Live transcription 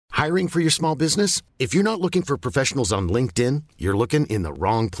Hiring for your small business? If you're not looking for professionals on LinkedIn, you're looking in the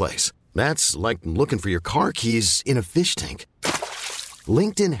wrong place. That's like looking for your car keys in a fish tank.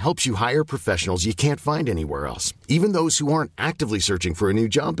 LinkedIn helps you hire professionals you can't find anywhere else, even those who aren't actively searching for a new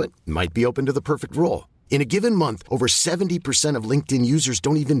job but might be open to the perfect role. In a given month, over 70% of LinkedIn users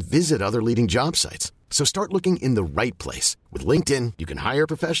don't even visit other leading job sites. So start looking in the right place. With LinkedIn, you can hire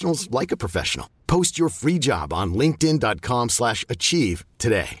professionals like a professional. Post your free job on linkedin.com/achieve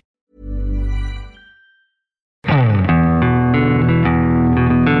today.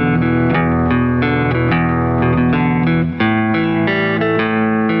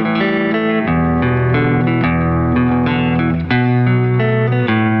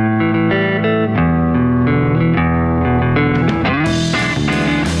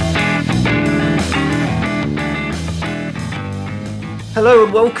 Hello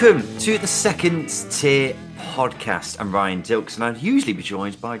and welcome to the Second Tier Podcast. I'm Ryan Dilks and I'd usually be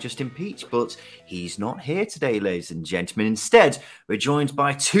joined by Justin Peach, but he's not here today, ladies and gentlemen. Instead, we're joined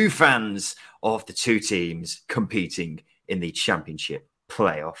by two fans of the two teams competing in the Championship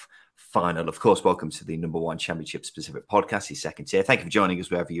Playoff Final. Of course, welcome to the number one Championship specific podcast, the Second Tier. Thank you for joining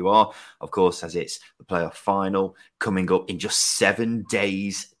us wherever you are. Of course, as it's the Playoff Final coming up in just 7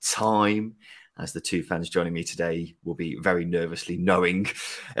 days' time. As the two fans joining me today will be very nervously knowing.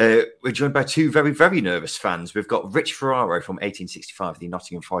 We're joined by two very, very nervous fans. We've got Rich Ferraro from 1865, the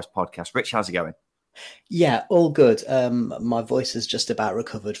Nottingham Forest podcast. Rich, how's it going? Yeah, all good. My voice has just about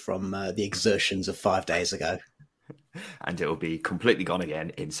recovered from the exertions of 5 days ago. And it will be completely gone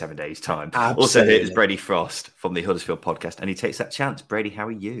again in 7 days' time. Absolutely. Also, here's Brady Frost from the Huddersfield podcast, and he takes that chance. Brady, how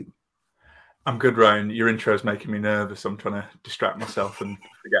are you? I'm good, Ryan. Your intro is making me nervous. I'm trying to distract myself and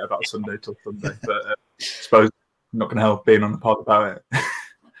forget about Sunday till Sunday. But I suppose I'm not going to help being on the pod about it.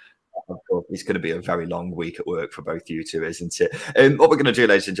 Of course, it's going to be a very long week at work for both you two, isn't it? What we're going to do,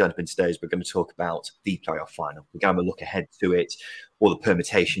 ladies and gentlemen, today is we're going to talk about the playoff final. We're going to look ahead to it, all the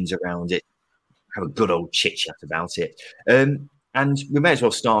permutations around it, have a good old chit-chat about it. And we may as well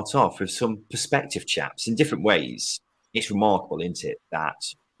start off with some perspective chaps in different ways. It's remarkable, isn't it, that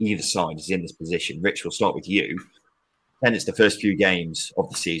either side is in this position. Rich, we'll start with you. Then it's the first few games of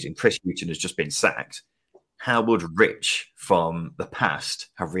the season. Chris Hughton has just been sacked. How would Rich from the past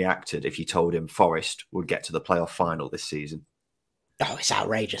have reacted if you told him Forest would get to the playoff final this season? Oh, it's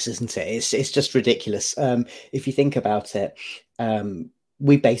outrageous, isn't it? It's just ridiculous. If you think about it,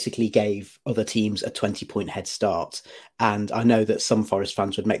 we basically gave other teams a 20-point head start. And I know that some Forest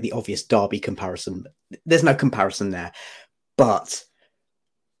fans would make the obvious Derby comparison. There's no comparison there. But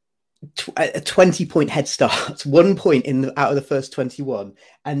a 20-point head start, 1 point out of the first 21,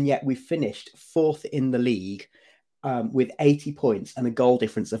 and yet we finished fourth in the league with 80 points and a goal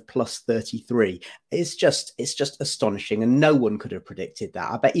difference of plus 33. It's just astonishing, and no one could have predicted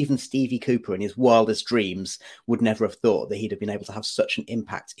that. I bet even Stevie Cooper in his wildest dreams would never have thought that he'd have been able to have such an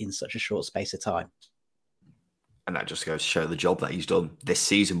impact in such a short space of time. And that just goes to show the job that he's done this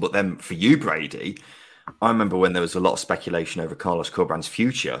season. But then for you, Brady, I remember when there was a lot of speculation over Carlos Corberan's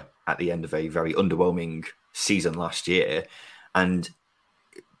future at the end of a very underwhelming season last year. And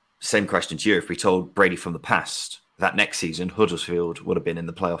same question to you. If we told Brady from the past that next season Huddersfield would have been in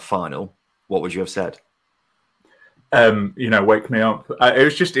the playoff final, what would you have said? Wake me up.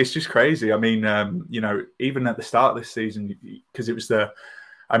 It's just crazy. I mean, even at the start of this season, because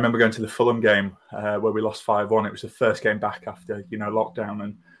I remember going to the Fulham game where we lost 5-1. It was the first game back after, lockdown,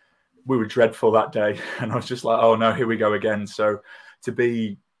 and we were dreadful that day. And I was just like, oh no, here we go again. So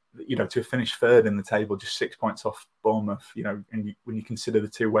to finish third in the table, just 6 points off Bournemouth, and when you consider the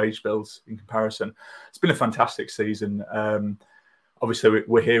two wage bills in comparison, it's been a fantastic season. Obviously,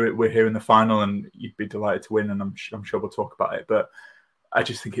 we're here in the final, and you'd be delighted to win, and I'm sure we'll talk about it. But I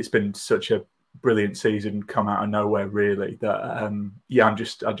just think it's been such a brilliant season, come out of nowhere, really. That I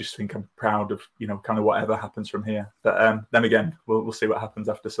just think I'm proud of kind of whatever happens from here. But then again, we'll see what happens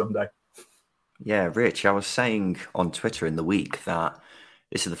after Sunday. Yeah, Rich, I was saying on Twitter in the week that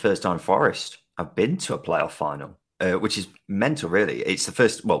this is the first time Forest have been to a playoff final, which is mental, really. It's the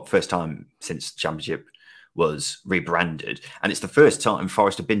first time since Championship was rebranded. And it's the first time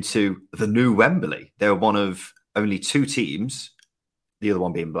Forest have been to the new Wembley. They were one of only two teams, the other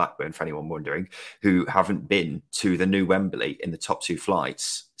one being Blackburn, for anyone wondering, who haven't been to the new Wembley in the top two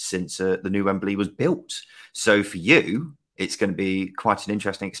flights since the new Wembley was built. So for you, it's going to be quite an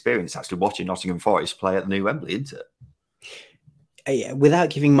interesting experience actually watching Nottingham Forest play at the new Wembley, isn't it?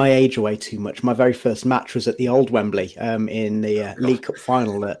 Without giving my age away too much, my very first match was at the old Wembley in the League Cup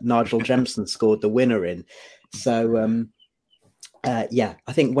final that Nigel Jemson scored the winner in. So, I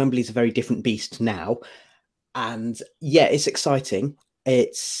think Wembley's a very different beast now. And yeah, it's exciting.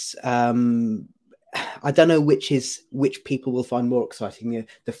 It's I don't know which people will find more exciting,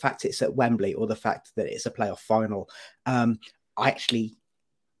 the fact it's at Wembley or the fact that it's a playoff final. I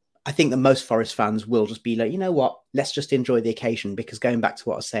think that most Forest fans will just be like, you know what, let's just enjoy the occasion, because going back to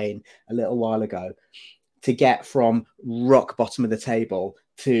what I was saying a little while ago, to get from rock bottom of the table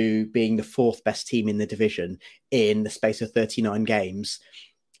to being the fourth best team in the division in the space of 39 games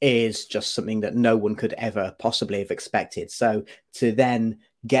is just something that no one could ever possibly have expected. So to then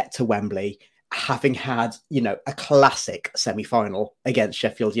get to Wembley, having had, a classic semi-final against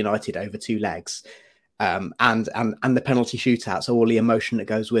Sheffield United over 2 legs, and the penalty shootout, so all the emotion that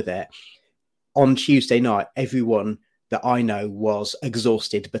goes with it. On Tuesday night, everyone that I know was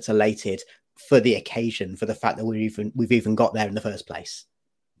exhausted but elated for the occasion, for the fact that we've even got there in the first place.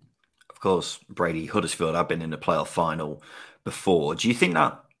 Of course, Brady, Huddersfield have been in the playoff final before. Do you think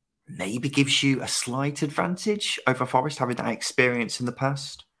that maybe gives you a slight advantage over Forest, having that experience in the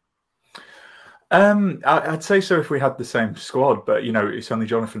past? I'd say so if we had the same squad, but it's only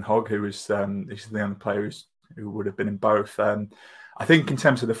Jonathan Hogg who is the only player who would have been in both. I think in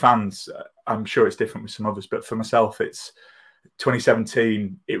terms of the fans, I'm sure it's different with some others, but for myself, it's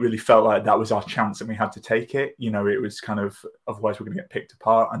 2017. It really felt like that was our chance and we had to take it. It was kind of, otherwise we're going to get picked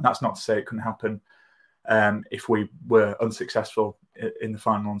apart. And that's not to say it couldn't happen if we were unsuccessful in the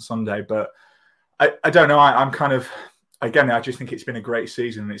final on Sunday. But I don't know. I'm kind of, again, I just think it's been a great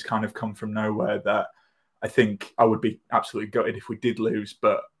season and it's kind of come from nowhere, that I think I would be absolutely gutted if we did lose.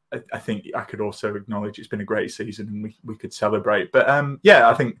 But I think I could also acknowledge it's been a great season and we could celebrate. But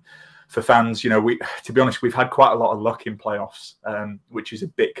I think for fans, to be honest, we've had quite a lot of luck in playoffs, which is a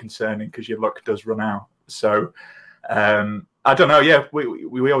bit concerning because your luck does run out. So I don't know. Yeah,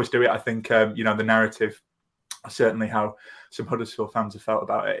 we always do it. I think, the narrative, certainly how some Huddersfield fans have felt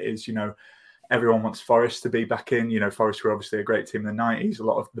about it is, everyone wants Forest to be back in. Forest were obviously a great team in the 90s. A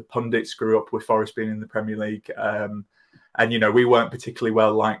lot of the pundits grew up with Forest being in the Premier League. And we weren't particularly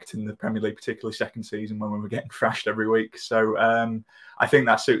well liked in the Premier League, particularly second season when we were getting thrashed every week. So I think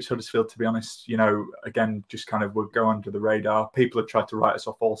that suits Huddersfield, to be honest. Again, just kind of would go under the radar. People have tried to write us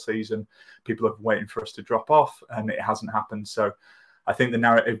off all season. People have been waiting for us to drop off, and it hasn't happened. So I think the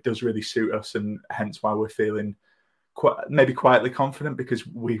narrative does really suit us, and hence why we're feeling maybe quietly confident, because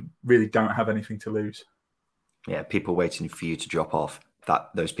we really don't have anything to lose. Yeah, people waiting for you to drop off.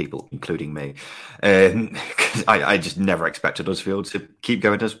 Those people, including me. I just never expected Huddersfield to keep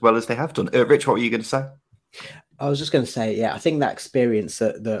going as well as they have done. Rich, what were you going to say? I was just going to say, I think that experience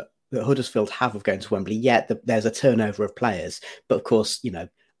that Huddersfield have of going to Wembley, there's a turnover of players. But of course,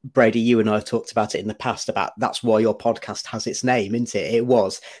 Brady, you and I have talked about it in the past, about that's why your podcast has its name, isn't it? It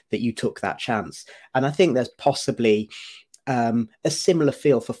was that you took that chance. And I think there's possibly a similar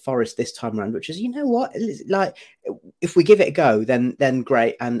feel for Forest this time around, which is, like, if we give it a go, then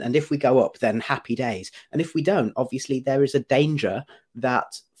great. And if we go up, then happy days. And if we don't, obviously there is a danger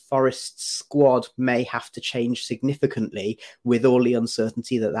that Forest's squad may have to change significantly with all the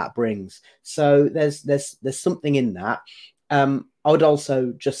uncertainty that brings. So there's something in that. I would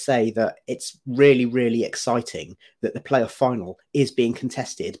also just say that it's really, really exciting that the playoff final is being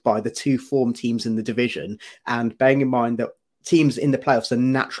contested by the 2 form teams in the division, and bearing in mind that teams in the playoffs are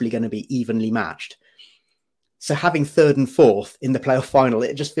naturally going to be evenly matched. So having 3rd and 4th in the playoff final,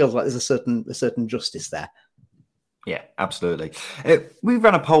 it just feels like there's a certain justice there. Yeah, absolutely. We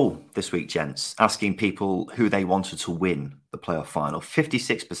ran a poll this week, gents, asking people who they wanted to win the playoff final.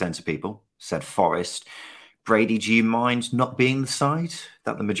 56% of people said Forest. Brady, do you mind not being the side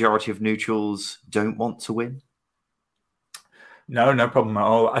that the majority of neutrals don't want to win? No problem at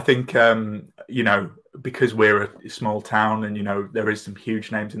all. I think, because we're a small town and, there is some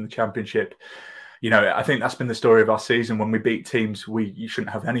huge names in the Championship, I think that's been the story of our season. When we beat teams you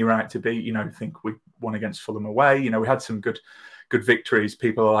shouldn't have any right to beat. I think we won against Fulham away. We had some good victories.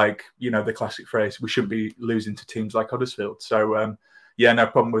 People are like, the classic phrase, we shouldn't be losing to teams like Huddersfield. So, no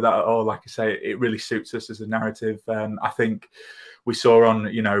problem with that at all. Like I say, it really suits us as a narrative. I think we saw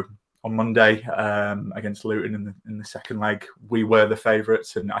on Monday against Luton in the second leg, we were the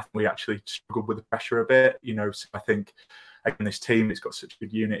favourites, and I think we actually struggled with the pressure a bit. So I think, again, this team, it's got such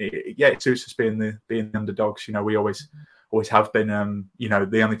good unity. It suits us being the underdogs. We always have been.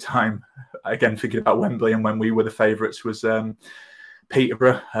 The only time, again, thinking about Wembley and when we were the favourites was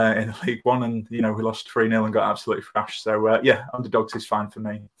Peterborough in League One, and we lost 3-0 and got absolutely thrashed. So underdogs is fine for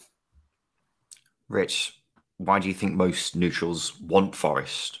me. Rich, why do you think most neutrals want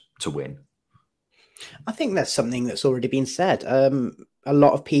Forest to win? I think that's something that's already been said. A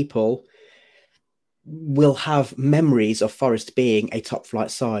lot of people will have memories of Forest being a top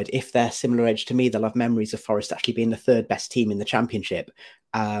flight side. If they're similar age to me, they'll have memories of Forest actually being the third best team in the Championship.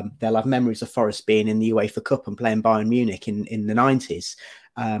 They'll have memories of Forest being in the UEFA Cup and playing Bayern Munich in the 90s.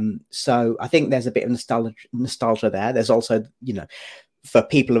 So I think there's a bit of nostalgia there. There's also, for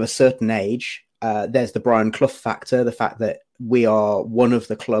people of a certain age, there's the Brian Clough factor, the fact that we are one of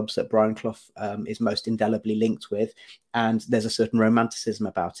the clubs that Brian Clough is most indelibly linked with, and there's a certain romanticism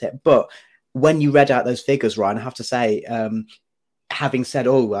about it. But when you read out those figures, Ryan, I have to say, having said,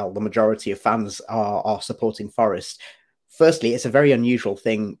 the majority of fans are supporting Forest, firstly, it's a very unusual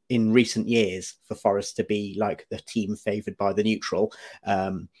thing in recent years for Forest to be like the team favoured by the neutral.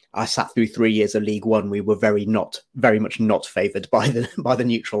 I sat through 3 years of League One. We were very much not favoured by the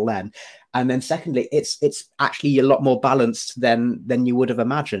neutral then. And then secondly, it's actually a lot more balanced than you would have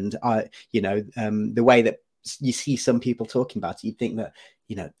imagined. The way that you see some people talking about it, you'd think that,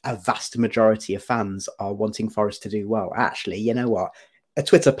 a vast majority of fans are wanting Forest to do well. Actually, you know what? A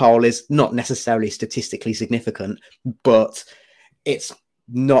Twitter poll is not necessarily statistically significant, but it's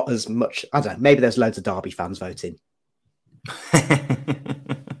not as much. I don't know. Maybe there's loads of Derby fans voting.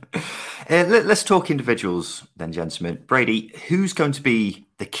 Let's talk individuals then, gentlemen. Brady, who's going to be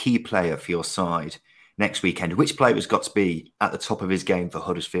the key player for your side next weekend? Which player has got to be at the top of his game for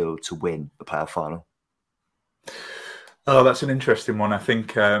Huddersfield to win the playoff final? Oh, that's an interesting one. I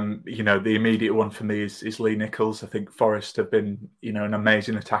think, the immediate one for me is Lee Nicholls. I think Forest have been, an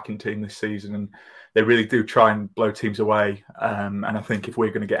amazing attacking team this season, and they really do try and blow teams away. And I think if we're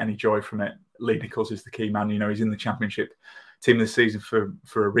going to get any joy from it, Lee Nicholls is the key man. He's in the Championship team this season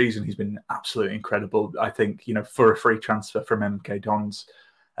for a reason. He's been absolutely incredible. I think, for a free transfer from MK Dons,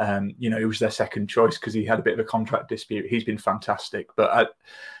 he was their second choice because he had a bit of a contract dispute. He's been fantastic. But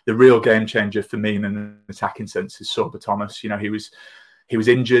the real game changer for me in an attacking sense is Sorba Thomas. He was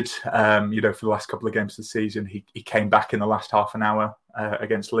injured, for the last couple of games of the season. He came back in the last half an hour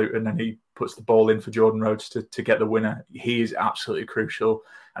against Luton, and he puts the ball in for Jordan Rhodes to get the winner. He is absolutely crucial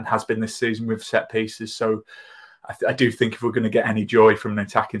and has been this season with set pieces. So I do think if we're going to get any joy from an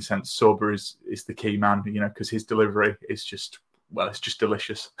attacking sense, Sorba is the key man, because his delivery is just... well, it's just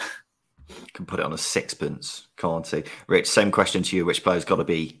delicious. Can put it on a sixpence, can't he? Rich, same question to you. Which player's got to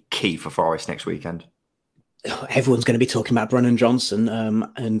be key for Forest next weekend? Everyone's going to be talking about Brennan Johnson,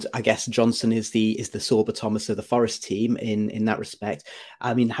 and I guess Johnson is the Sorba Thomas of the Forest team in that respect.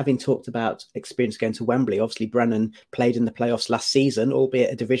 I mean, having talked about experience going to Wembley, obviously Brennan played in the playoffs last season,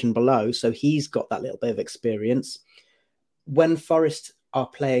 albeit a division below, so he's got that little bit of experience. When Forest are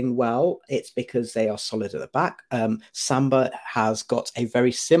playing well, it's because they are solid at the back. Samba has got a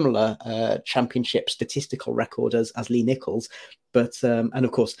very similar Championship statistical record as Lee Nicholls, but and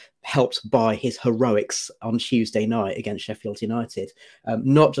of course helped by his heroics on Tuesday night against Sheffield United.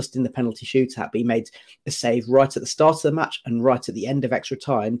 Not just in the penalty shootout, but he made a save right at the start of the match and right at the end of extra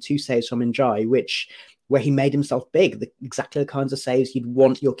time, 2 saves from Njai, where he made himself big, exactly the kinds of saves you'd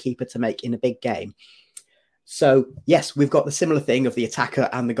want your keeper to make in a big game. So, yes, we've got the similar thing of the attacker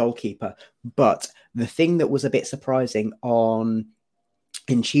and the goalkeeper. But the thing that was a bit surprising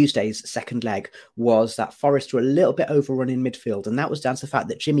in Tuesday's second leg was that Forest were a little bit overrun in midfield. And that was down to the fact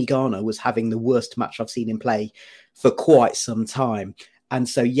that Jimmy Garner was having the worst match I've seen him play for quite some time. And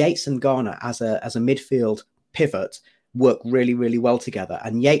so Yates and Garner as a midfield pivot work really, really well together.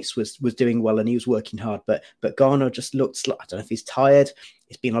 And Yates was doing well and he was working hard. But Garner just looked, I don't know if he's tired.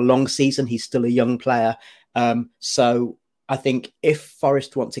 It's been a long season. He's still a young player. So I think if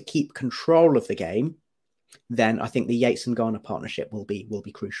Forest want to keep control of the game, then I think the Yates and Garner partnership will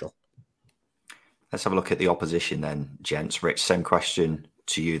be crucial. Let's have a look at the opposition then, gents. Rich, same question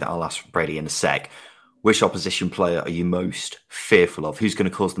to you that I'll ask Brady in a sec. Which opposition player are you most fearful of? Who's going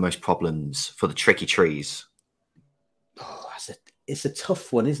to cause the most problems for the Tricky Trees? It's a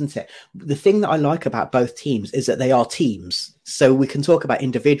tough one, isn't it? The thing that I like about both teams is that they are teams. So we can talk about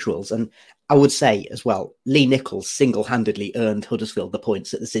individuals. And I would say as well, Lee Nicholls single-handedly earned Huddersfield the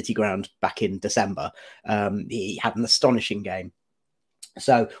points at the City Ground back in December. He had an astonishing game.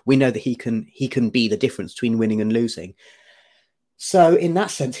 So we know that he can be the difference between winning and losing. So in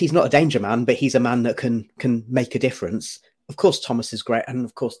that sense, he's not a danger man, but he's a man that can make a difference. Of course, Thomas is great. And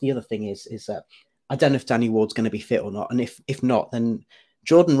of course, the other thing is that I don't know if Danny Ward's going to be fit or not. And if not, then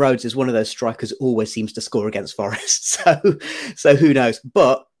Jordan Rhodes is one of those strikers who always seems to score against Forest. So who knows?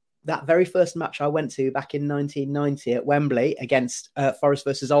 But that very first match I went to back in 1990 at Wembley against Forest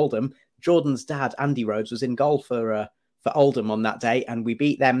versus Oldham, Jordan's dad, Andy Rhodes, was in goal for Oldham on that day, and we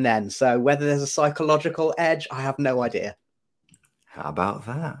beat them then. So whether there's a psychological edge, I have no idea. How about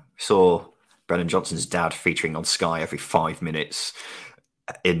that? Saw Brennan Johnson's dad featuring on Sky every 5 minutes.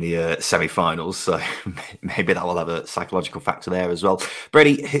 in the semi-finals, so maybe that will have a psychological factor there as well.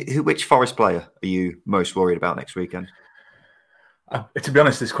 Brady, which Forest player are you most worried about next weekend? To be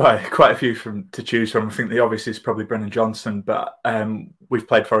honest, there's quite a few to choose from. I think the obvious is probably Brennan Johnson, but we've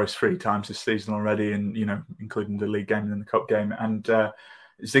played Forest 3 times this season already, and including the league game and the cup game. And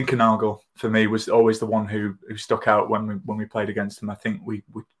Zinkernagel for me was always the one who stuck out when we played against him. I think we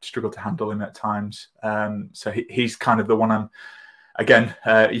struggled to handle him at times. So he's kind of the one Again,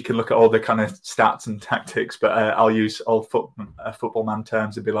 you can look at all the kind of stats and tactics, but I'll use old football man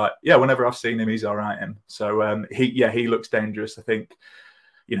terms and be like, yeah, whenever I've seen him, he's all right. So he looks dangerous. I think,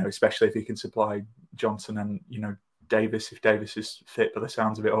 especially if he can supply Johnson and Davis, if Davis is fit by the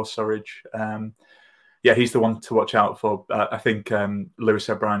sounds of it, or Surridge. He's the one to watch out for. I think Lewis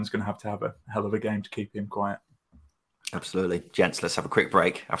O'Brien's going to have a hell of a game to keep him quiet. Absolutely. Gents, let's have a quick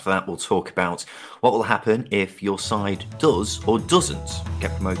break. After that, we'll talk about what will happen if your side does or doesn't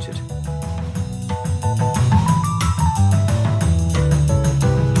get promoted.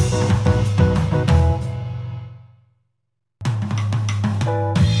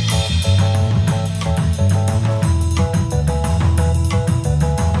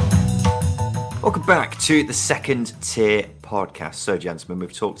 Welcome back to the Second Tier Podcast. So, gentlemen,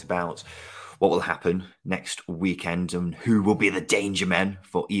 we've talked about what will happen next weekend and who will be the danger men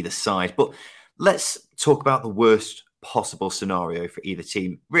for either side. But let's talk about the worst possible scenario for either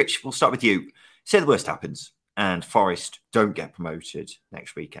team. Rich, we'll start with you. Say the worst happens and Forest don't get promoted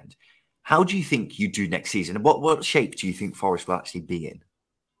next weekend. How do you think you do next season? And what shape do you think Forest will actually be in?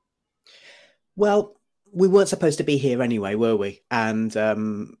 Well, we weren't supposed to be here anyway, were we? And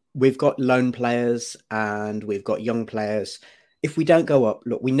we've got loan players and we've got young players. If we don't go up,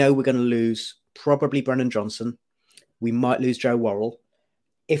 look, we know we're going to lose probably Brennan Johnson. We might lose Joe Worrell.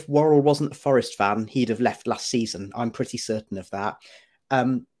 If Worrell wasn't a Forest fan, he'd have left last season. I'm pretty certain of that.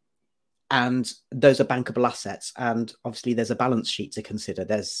 And those are bankable assets. And obviously there's a balance sheet to consider.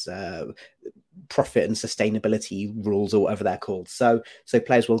 There's profit and sustainability rules or whatever they're called. So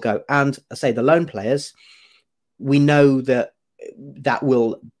players will go. And I say the loan players, we know that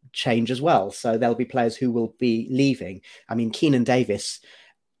will change as well. So there'll be players who will be leaving. I mean, Keenan Davis,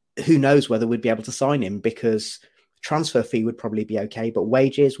 who knows whether we'd be able to sign him, because transfer fee would probably be okay, but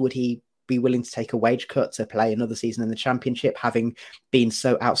wages, would he be willing to take a wage cut to play another season in the Championship, having been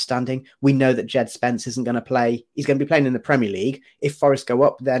so outstanding? We know that Jed Spence isn't going to play. He's going to be playing in the Premier League. If Forest go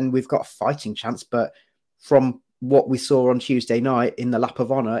up, then we've got a fighting chance. But from what we saw on Tuesday night in the lap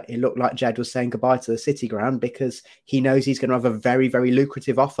of honour, it looked like Jed was saying goodbye to the City Ground because he knows he's going to have a very, very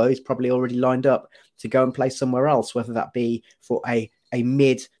lucrative offer. He's probably already lined up to go and play somewhere else, whether that be for a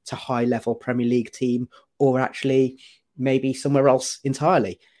mid to high level Premier League team or actually maybe somewhere else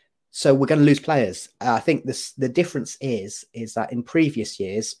entirely. So we're going to lose players. I think the difference is that in previous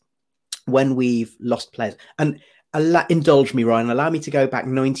years, when we've lost players, and indulge me, Ryan, allow me to go back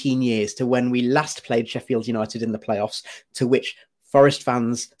 19 years to when we last played Sheffield United in the playoffs, to which Forest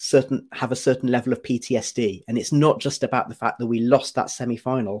fans have a certain level of PTSD. And it's not just about the fact that we lost that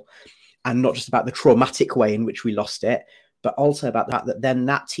semi-final and not just about the traumatic way in which we lost it, but also about the fact that then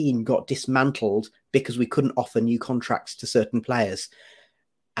that team got dismantled because we couldn't offer new contracts to certain players.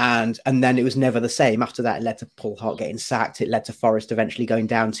 And then it was never the same. After that, it led to Paul Hart getting sacked. It led to Forest eventually going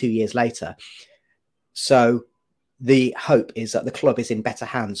down 2 years later. So the hope is that the club is in better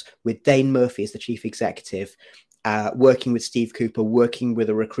hands with Dane Murphy as the chief executive, working with Steve Cooper, working with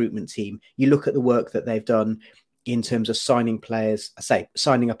a recruitment team. You look at the work that they've done in terms of signing players,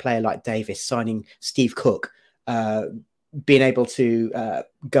 signing a player like Davis, signing Steve Cook, being able to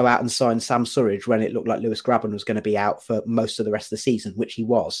go out and sign Sam Surridge when it looked like Lewis Grabban was going to be out for most of the rest of the season, which he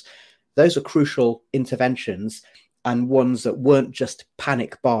was. Those are crucial interventions and ones that weren't just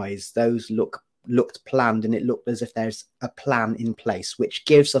panic buys. Those looked planned, and it looked as if there's a plan in place, which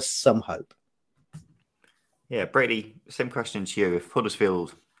gives us some hope. Yeah, Brady, same question to you. If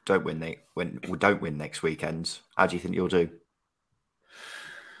Huddersfield don't win next weekend, how do you think you'll do?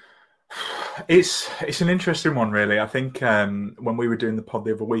 It's an interesting one, really. I think when we were doing the pod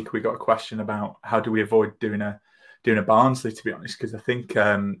the other week, we got a question about how do we avoid doing a Barnsley, to be honest, because I think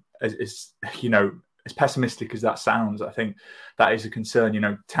as pessimistic as that sounds, I think that is a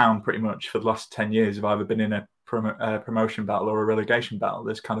concern. Town pretty much for the last 10 years have either been in a promotion battle or a relegation battle.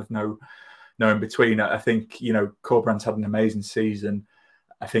 There's kind of no in between. I think, Corberán's had an amazing season.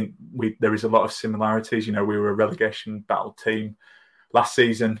 I think there is a lot of similarities. We were a relegation battle team last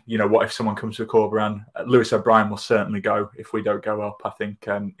season. What if someone comes to Corberán? Lewis O'Brien will certainly go if we don't go up. I think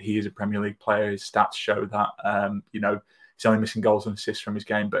he is a Premier League player. His stats show that. He's only missing goals and assists from his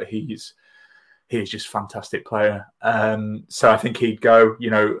game, but he's he's just a fantastic player. So I think he'd go.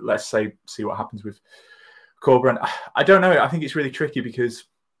 Let's see what happens with Corberán. I don't know. I think it's really tricky because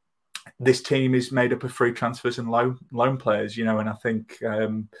this team is made up of free transfers and loan players. And I think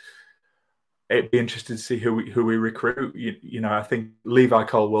it'd be interesting to see who we recruit. I think Levi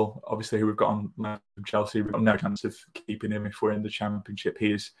Colwill, obviously, who we've got on from Chelsea, we've got no chance of keeping him if we're in the Championship.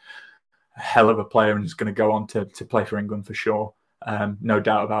 He is a hell of a player and is going to go on to play for England for sure. No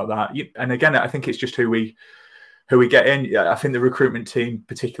doubt about that. And again, I think it's just who we get in. I think the recruitment team,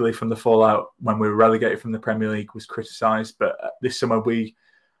 particularly from the fallout when we were relegated from the Premier League, was criticised. But this summer we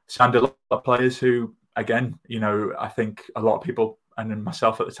signed a lot of players who, again, I think a lot of people, and then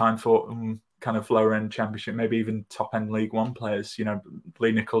myself at the time, thought kind of lower end Championship, maybe even top end League One players.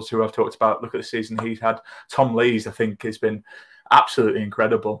 Lee Nichols, who I've talked about. Look at the season he's had. Tom Lees, I think, has been absolutely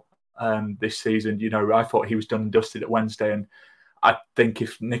incredible this season. I thought he was done and dusted at Wednesday, and I think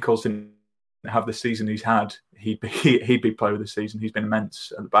if Nichols didn't have the season he's had, he'd be player of the season. He's been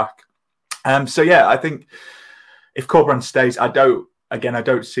immense at the back. So yeah, I think if Corberán stays, I don't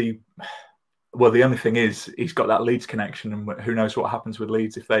see. Well, the only thing is he's got that Leeds connection, and who knows what happens with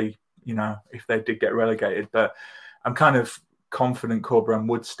Leeds if they did get relegated. But I'm kind of confident Corberán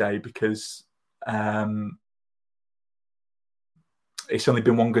would stay because it's only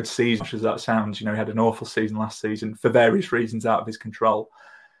been one good season, much as that sounds. He had an awful season last season for various reasons out of his control.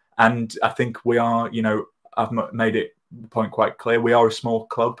 And I think we are, I've made it the point quite clear. We are a small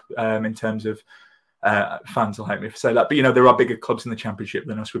club in terms of fans will hate me if I say that, but there are bigger clubs in the Championship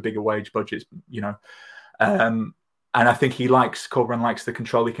than us with bigger wage budgets. And I think Corberán likes the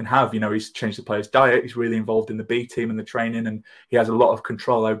control he can have. He's changed the player's diet. He's really involved in the B team and the training, and he has a lot of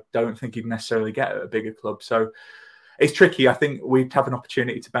control. I don't think he'd necessarily get at a bigger club. So it's tricky. I think we'd have an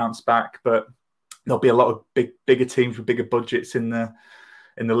opportunity to bounce back, but there'll be a lot of bigger teams with bigger budgets in the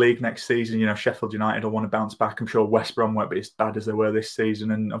league next season. Sheffield United will want to bounce back. I'm sure West Brom won't be as bad as they were this season,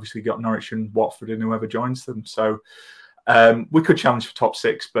 and obviously got Norwich and Watford and whoever joins them. So we could challenge for top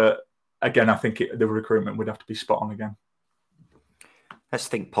 6, but again, I think the recruitment would have to be spot on again. Let's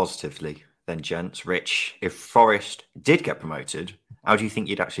think positively then, gents. Rich, if Forest did get promoted, how do you think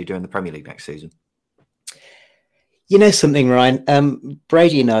you'd actually do in the Premier League next season? You know something, Ryan?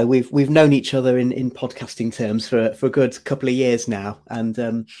 Brady and I, we've known each other in podcasting terms for a good couple of years now,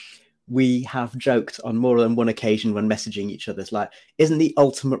 and we have joked on more than one occasion when messaging each other. It's like, isn't the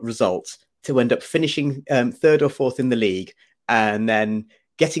ultimate result to end up finishing 3rd or 4th in the league and then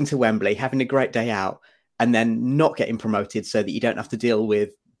getting to Wembley, having a great day out, and then not getting promoted so that you don't have to deal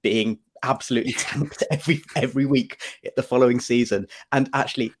with being absolutely tanked every week the following season? And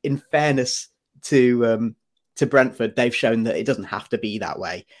actually, in fairness to Brentford, they've shown that it doesn't have to be that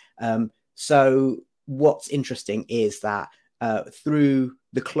way. So what's interesting is that through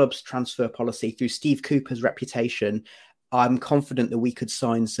the club's transfer policy, through Steve Cooper's reputation, I'm confident that we could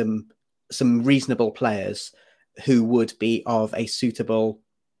sign some reasonable players who would be of a suitable,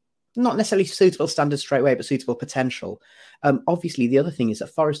 not necessarily suitable standard straight away, but suitable potential. Obviously, the other thing is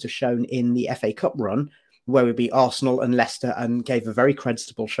that Forest have shown in the FA Cup run, where we beat Arsenal and Leicester and gave a very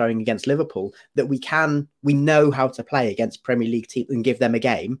creditable showing against Liverpool, that we know how to play against Premier League teams and give them a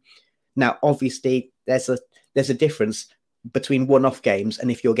game. Now, obviously, there's a difference between one-off games and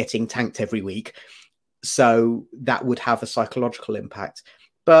if you're getting tanked every week. So that would have a psychological impact.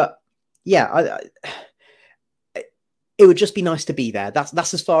 But yeah, it would just be nice to be there.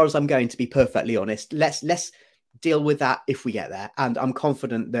 That's as far as I'm going, to be perfectly honest. Let's deal with that if we get there. And I'm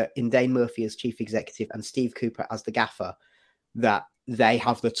confident that in Dane Murphy as chief executive and Steve Cooper as the gaffer, that they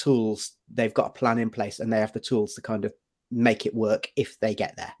have the tools, they've got a plan in place, and they have the tools to kind of make it work if they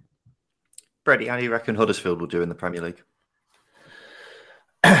get there. Brady, how do you reckon Huddersfield will do in the Premier League?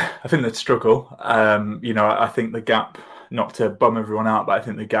 I think they'd struggle. I think the gap, not to bum everyone out, but I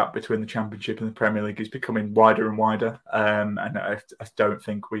think the gap between the Championship and the Premier League is becoming wider and wider. And I don't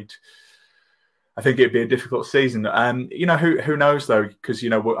think I think it'd be a difficult season. Who knows though? Because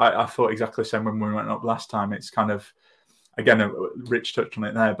I thought exactly the same when we went up last time. It's kind of, again, Rich touched on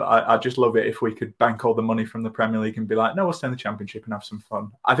it there, but I just love it if we could bank all the money from the Premier League and be like, no, we'll stay in the Championship and have some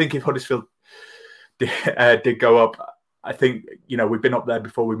fun. I think if Huddersfield did go up, I think we've been up there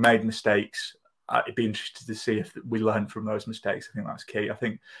before. We've made mistakes. I'd be interested to see if we learn from those mistakes. I think that's key. I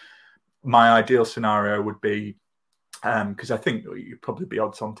think my ideal scenario would be, because I think you'd probably be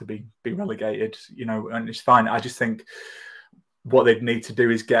odds on to be relegated, and it's fine. I just think what they'd need to do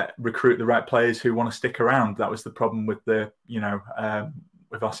is recruit the right players who want to stick around. That was the problem with the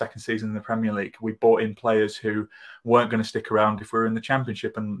with our second season in the Premier League. We bought in players who weren't going to stick around if we were in the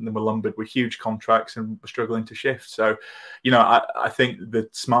Championship, and then were lumbered with huge contracts and were struggling to shift. So, I think the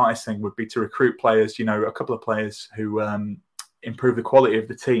smartest thing would be to recruit players, a couple of players who improve the quality of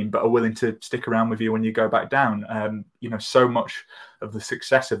the team, but are willing to stick around with you when you go back down. So much of the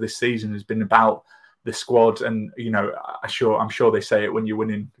success of this season has been about the squad, and I'm sure they say it when you're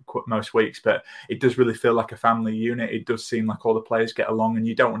winning most weeks, but it does really feel like a family unit. It does seem like all the players get along, and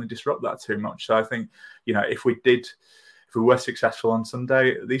you don't want to disrupt that too much. So I think if we were successful on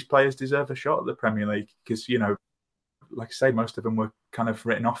Sunday, these players deserve a shot at the Premier League, because like I say, most of them were kind of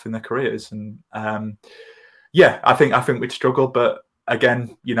written off in their careers, and I think we'd struggle, but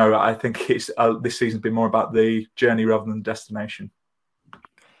again, I think it's this season's been more about the journey rather than the destination.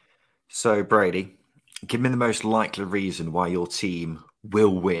 So Brady, give me the most likely reason why your team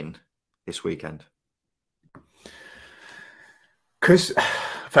will win this weekend. Because,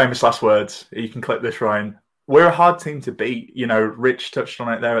 famous last words, you can clip this, Ryan. We're a hard team to beat. Rich touched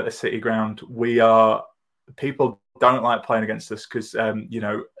on it there at the City Ground. People don't like playing against us because,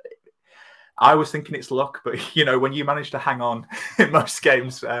 I was thinking it's luck, but, when you manage to hang on in most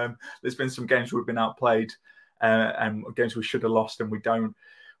games, there's been some games we've been outplayed and games we should have lost and we don't.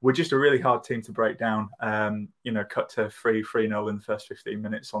 We're just a really hard team to break down, cut to 3-0 in the first 15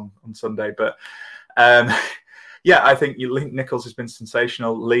 minutes on Sunday. But, I think Nichols has been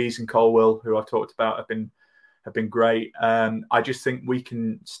sensational. Lees and Colwill, who I've talked about, have been great. I just think we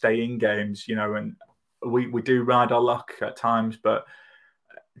can stay in games, and we do ride our luck at times, but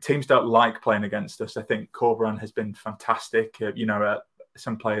teams don't like playing against us. I think Corberan has been fantastic.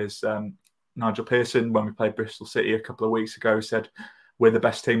 Some players, Nigel Pearson, when we played Bristol City a couple of weeks ago, said we're the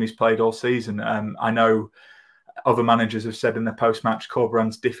best team he's played all season. I know other managers have said in their post-match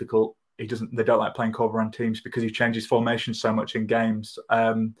Corberan's difficult. They don't like playing Corberan teams because he changes formation so much in games.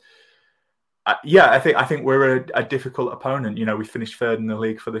 I think we're a difficult opponent. We finished third in the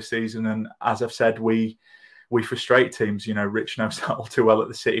league for this season, and as I've said, we frustrate teams. Rich knows that all too well at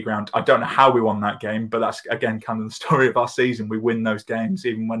the City Ground. I don't know how we won that game, but that's again kind of the story of our season. We win those games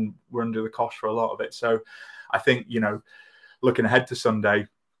even when we're under the cosh for a lot of it. So I think looking ahead to Sunday,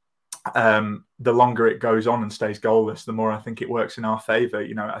 the longer it goes on and stays goalless, the more I think it works in our favour.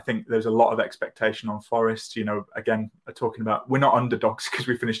 I think there's a lot of expectation on Forest. Again, talking about we're not underdogs because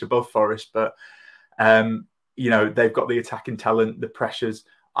we finished above Forest, but they've got the attacking talent, the pressures.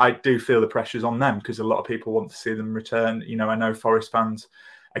 I do feel the pressures on them because a lot of people want to see them return. I know Forest fans,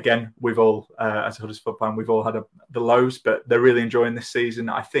 again, we've all, as a Huddersfield fan, we've all had the lows, but they're really enjoying this season.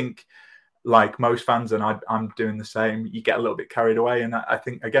 I think, like most fans, and I'm doing the same, you get a little bit carried away. And I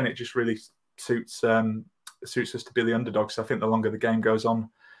think, again, it just really suits us to be the underdogs. So I think the longer the game goes on,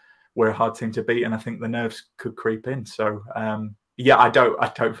 we're a hard team to beat. And I think the nerves could creep in. So, I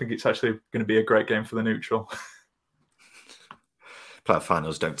don't think it's actually going to be a great game for the neutral. Playoff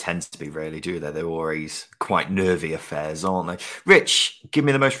finals don't tend to be really, do they? They're always quite nervy affairs, aren't they? Rich, give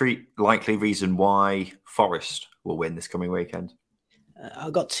me the most likely reason why Forest will win this coming weekend.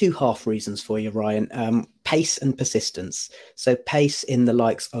 I've got two half reasons for you, Ryan. Pace and persistence. So pace in the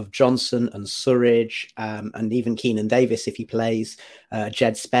likes of Johnson and Surridge, and even Keenan Davis if he plays,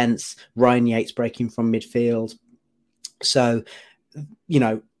 Jed Spence, Ryan Yates breaking from midfield. So,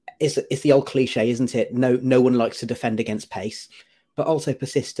 it's the old cliche, isn't it? No one likes to defend against pace, but also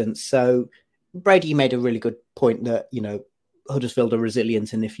persistence. So Brady made a really good point that, Huddersfield are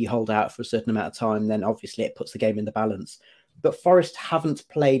resilient, and if you hold out for a certain amount of time, then obviously it puts the game in the balance. But Forest haven't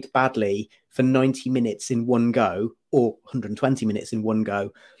played badly for 90 minutes in one go, or 120 minutes in one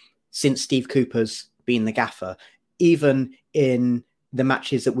go, since Steve Cooper's been the gaffer. Even in the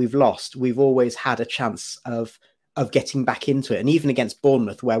matches that we've lost, we've always had a chance of getting back into it. And even against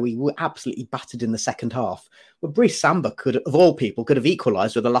Bournemouth, where we were absolutely battered in the second half, well, Brice Samba of all people, could have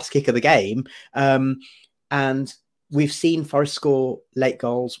equalised with the last kick of the game. And we've seen Forest score late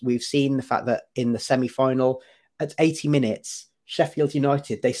goals. We've seen the fact that in the semi-final, at 80 minutes, Sheffield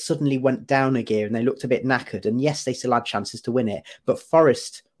United, they suddenly went down a gear and they looked a bit knackered. And yes, they still had chances to win it, but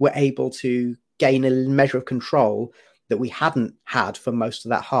Forest were able to gain a measure of control that we hadn't had for most of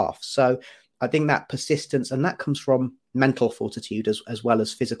that half. So I think that persistence, and that comes from mental fortitude as well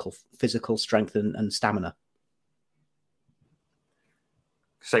as physical strength and stamina.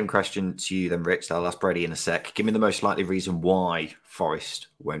 Same question to you then, Rich. I'll ask Brady in a sec. Give me the most likely reason why Forest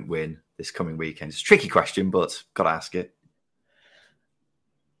won't win this coming weekend. It's a tricky question, but got to ask it.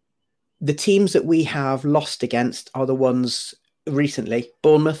 The teams that we have lost against are the ones recently.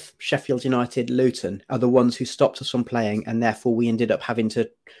 Bournemouth, Sheffield United, Luton are the ones who stopped us from playing, and therefore we ended up having to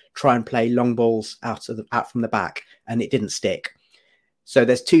try and play long balls out from the back, and it didn't stick. So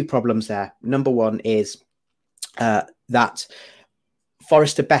there's two problems there. Number one is that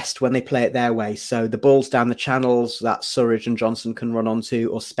Forest are best when they play it their way. So the ball's down the channels that Surridge and Johnson can run onto,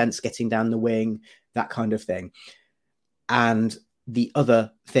 or Spence getting down the wing, that kind of thing. And the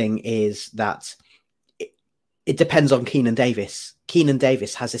other thing is that it depends on Keenan Davis. Keenan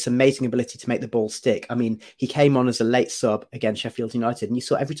Davis has this amazing ability to make the ball stick. I mean, he came on as a late sub against Sheffield United, and you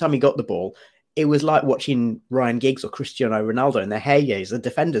saw every time he got the ball, it was like watching Ryan Giggs or Cristiano Ronaldo in their heydays. The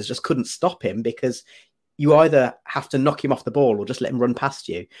defenders just couldn't stop him because you either have to knock him off the ball or just let him run past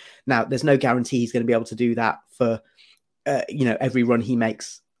you. Now, there's no guarantee he's going to be able to do that for every run he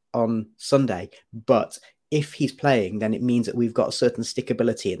makes on Sunday. But if he's playing, then it means that we've got a certain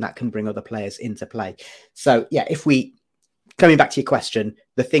stickability, and that can bring other players into play. So, yeah, coming back to your question,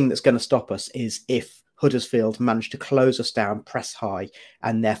 the thing that's going to stop us is if Huddersfield manage to close us down, press high,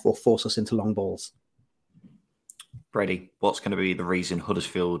 and therefore force us into long balls. Brady, what's going to be the reason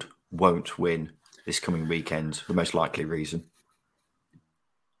Huddersfield won't win this coming weekend? The most likely reason?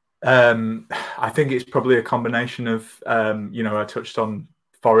 I think it's probably a combination of, I touched on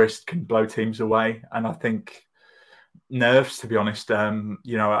Forest can blow teams away, and I think nerves, to be honest.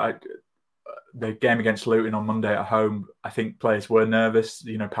 The game against Luton on Monday at home, I think players were nervous.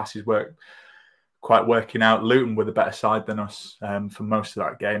 Passes weren't quite working out. Luton were the better side than us for most of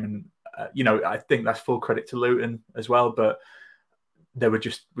that game, and I think that's full credit to Luton as well. But they were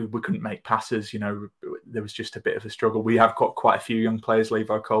just we couldn't make passes. There was just a bit of a struggle. We have got quite a few young players.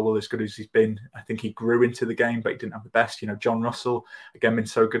 Levi Colwill, as good as he's been, I think he grew into the game, but he didn't have the best. John Russell, again, been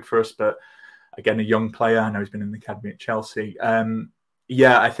so good for us, but again, a young player. I know he's been in the academy at Chelsea.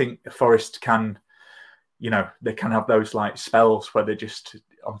 I think Forest can, they can have those like spells where they're just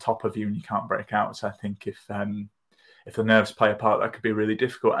on top of you and you can't break out. So I think if the nerves play a part, that could be really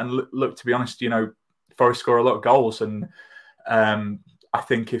difficult. And look, to be honest, Forest score a lot of goals, and I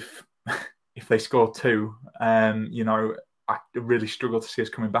think if they score two, I really struggle to see us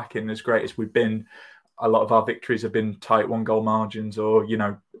coming back in. As great as we've been, a lot of our victories have been tight 1-goal margins, or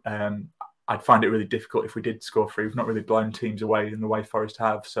I'd find it really difficult if we did score three. We've not really blown teams away in the way Forest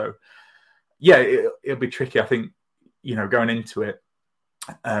have. So yeah, it'll be tricky. I think going into it,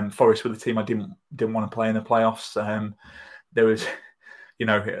 Forest were the team I didn't want to play in the playoffs. There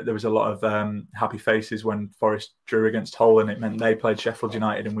was a lot of happy faces when Forest drew against Hull, and it meant they played Sheffield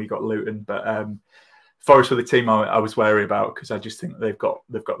United and we got Luton. But Forest were the team I was wary about, because I just think they've got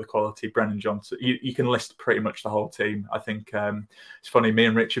the quality. Brennan Johnson, you can list pretty much the whole team. I think it's funny. Me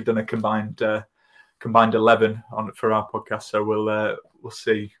and Rich have done a combined 11 for our podcast, so we'll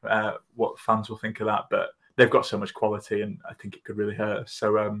see what fans will think of that. But they've got so much quality, and I think it could really hurt.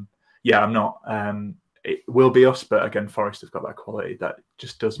 So I'm not. It will be us, but again, Forest have got that quality that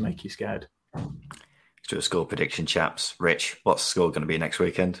just does make you scared. Let's do a score prediction, chaps. Rich, what's the score going to be next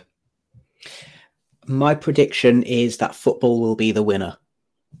weekend? My prediction is that football will be the winner.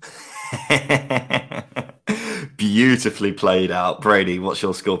 Beautifully played out. Brady, what's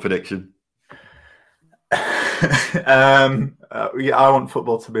your score prediction? I want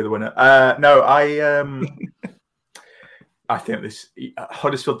football to be the winner. I think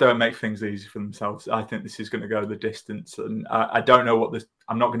Huddersfield don't make things easy for themselves. I think this is going to go the distance, and I don't know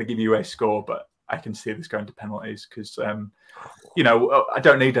I'm not going to give you a score, but I can see this going to penalties because, I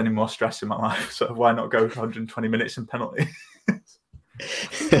don't need any more stress in my life. So why not go 120 minutes in penalties?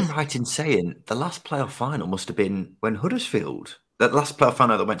 I'm right in saying the last playoff final must have been when Huddersfield. The last playoff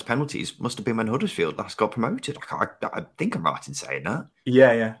final that went to penalties must have been when Huddersfield last got promoted. I think I'm right in saying that.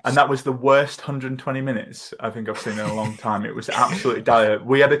 Yeah. And that was the worst 120 minutes I think I've seen in a long time. It was absolutely dire.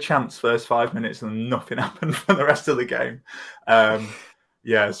 We had a chance first 5 minutes and nothing happened for the rest of the game.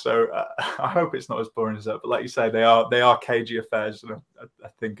 So I hope it's not as boring as that. But like you say, they are cagey affairs, and I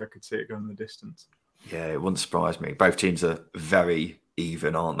think I could see it going the distance. Yeah, it wouldn't surprise me. Both teams are very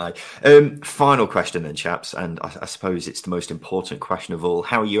even, aren't they? Final question then, chaps, and I suppose it's the most important question of all.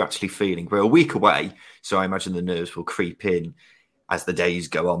 How are you actually feeling? We're a week away, so I imagine the nerves will creep in as the days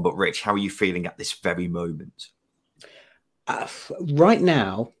go on. But Rich, how are you feeling at this very moment? Right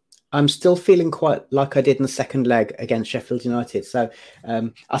now, I'm still feeling quite like I did in the second leg against Sheffield United. So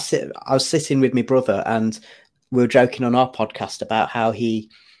I was sitting with my brother, and we were joking on our podcast about how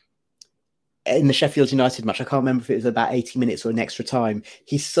in the Sheffield United match, I can't remember if it was about 80 minutes or an extra time,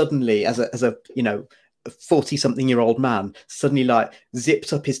 he suddenly, as a 40-something-year-old man, suddenly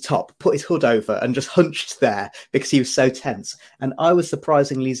zipped up his top, put his hood over, and just hunched there because he was so tense. And I was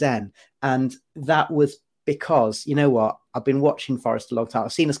surprisingly zen. And that was because, you know what, I've been watching Forest a long time.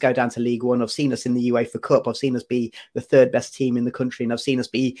 I've seen us go down to League One. I've seen us in the UEFA Cup. I've seen us be the third best team in the country. And I've seen us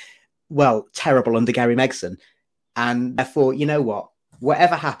be, terrible under Gary Megson. And therefore, you know what,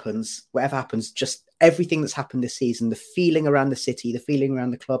 whatever happens, just everything that's happened this season, the feeling around the city, the feeling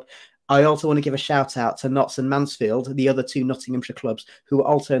around the club. I also want to give a shout out to Notts and Mansfield, the other two Nottinghamshire clubs who were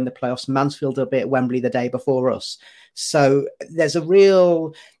also in the playoffs. Mansfield will be at Wembley the day before us. So there's a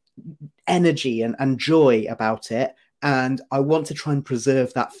real energy and joy about it. And I want to try and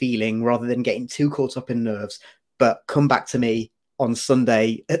preserve that feeling rather than getting too caught up in nerves. But come back to me on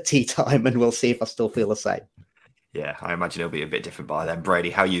Sunday at tea time and we'll see if I still feel the same. Yeah, I imagine it'll be a bit different by then. Brady,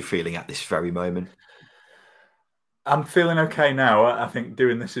 how are you feeling at this very moment? I'm feeling okay now. I think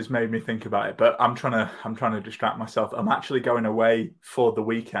doing this has made me think about it, but I'm trying to distract myself. I'm actually going away for the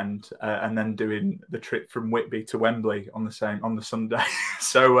weekend and then doing the trip from Whitby to Wembley on the Sunday.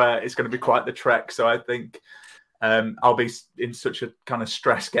 So it's going to be quite the trek. So I think I'll be in such a kind of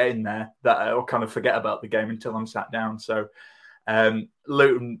stress getting there that I'll kind of forget about the game until I'm sat down. So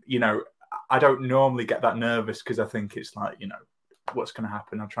Luton, I don't normally get that nervous because I think it's like, what's going to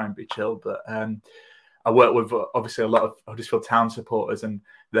happen? I'll try and be chill, but I work with obviously a lot of Huddersfield Town supporters, and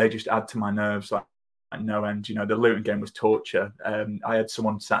they just add to my nerves like no end. The Luton game was torture. I had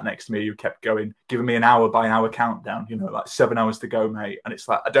someone sat next to me who kept giving me an hour by hour countdown. Like 7 hours to go, mate. And it's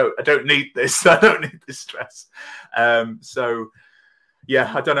like I don't need this. I don't need this stress. So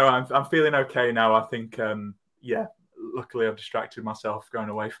yeah, I don't know. I'm feeling okay now. I think luckily I've distracted myself going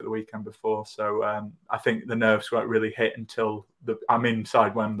away for the weekend before. So I think the nerves won't really hit until I'm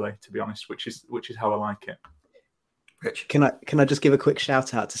inside Wembley, to be honest, which is how I like it. Rich, can I just give a quick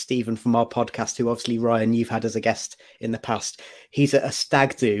shout out to Stephen from our podcast, who obviously, Ryan, you've had as a guest in the past. He's at a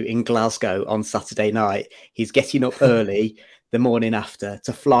stag do in Glasgow on Saturday night. He's getting up early the morning after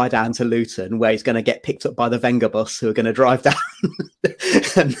to fly down to Luton, where he's going to get picked up by the Wenger bus, who are going to drive down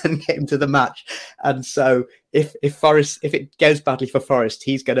and then get him to the match. And so if it goes badly for Forest,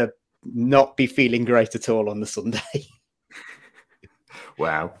 he's going to not be feeling great at all on the Sunday.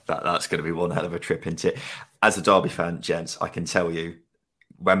 Wow, that's going to be one hell of a trip, isn't it? As a Derby fan, gents, I can tell you,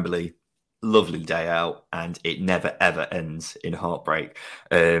 Wembley, lovely day out, and it never, ever ends in heartbreak.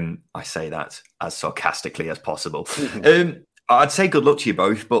 I say that as sarcastically as possible. I'd say good luck to you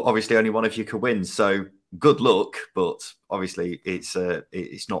both, but obviously only one of you can win. So good luck, but obviously it's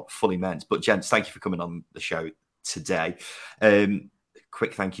not fully meant. But gents, thank you for coming on the show today.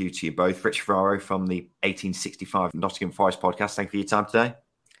 Quick thank you to you both. Rich Ferraro from the 1865 Nottingham Forest podcast. Thank you for your time today.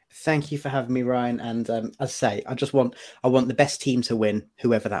 Thank you for having me, Ryan. And as I say, I want the best team to win,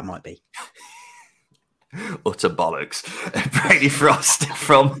 whoever that might be. Utter bollocks. Brady Frost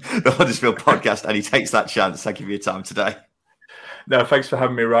from the Huddersfield podcast, and he takes that chance. Thank you for your time today. No, thanks for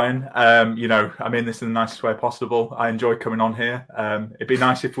having me, Ryan. I mean this in the nicest way possible. I enjoy coming on here. It'd be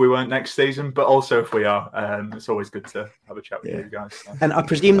nice if we weren't next season, but also if we are, it's always good to have a chat with you guys. So. And I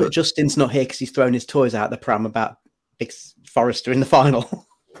presume that Justin's not here because he's thrown his toys out the pram about Big Forrester in the final.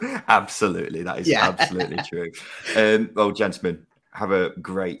 Absolutely, that is absolutely true. Well, gentlemen, have a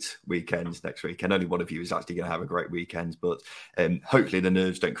great weekend next week. And only one of you is actually going to have a great weekend, but hopefully the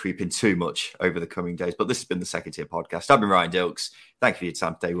nerves don't creep in too much over the coming days. But this has been the Second Tier Podcast. I've been Ryan Dilks. Thank you for your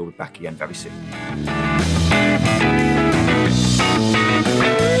time today. We'll be back again very soon.